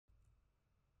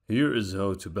Here is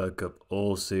how to back up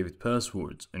all saved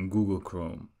passwords in Google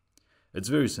Chrome. It's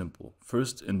very simple.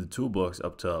 First, in the toolbox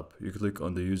up top, you click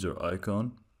on the user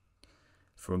icon.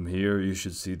 From here, you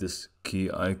should see this key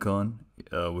icon,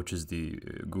 which is the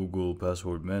Google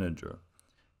Password Manager.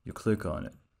 You click on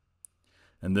it.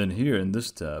 And then here in this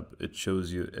tab, it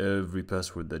shows you every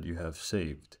password that you have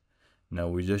saved. Now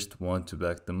we just want to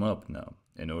back them up now.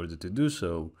 In order to do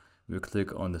so, we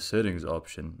click on the settings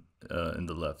option in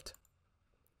the left.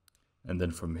 And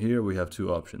then from here, we have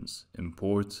two options,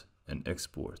 import and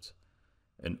export.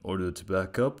 In order to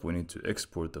back up, we need to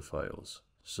export the files.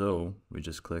 So we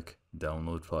just click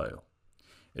download file.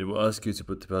 It will ask you to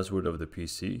put the password of the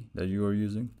PC that you are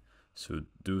using. So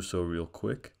do so real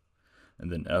quick.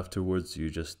 And then afterwards, you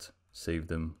just save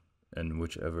them in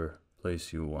whichever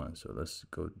place you want. So let's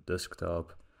go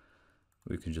desktop.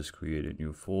 We can just create a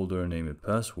new folder, name it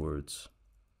passwords,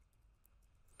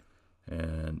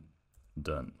 and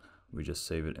done. We just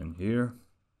save it in here.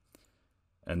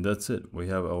 And that's it. We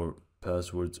have our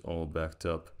passwords all backed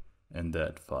up in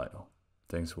that file.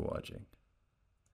 Thanks for watching.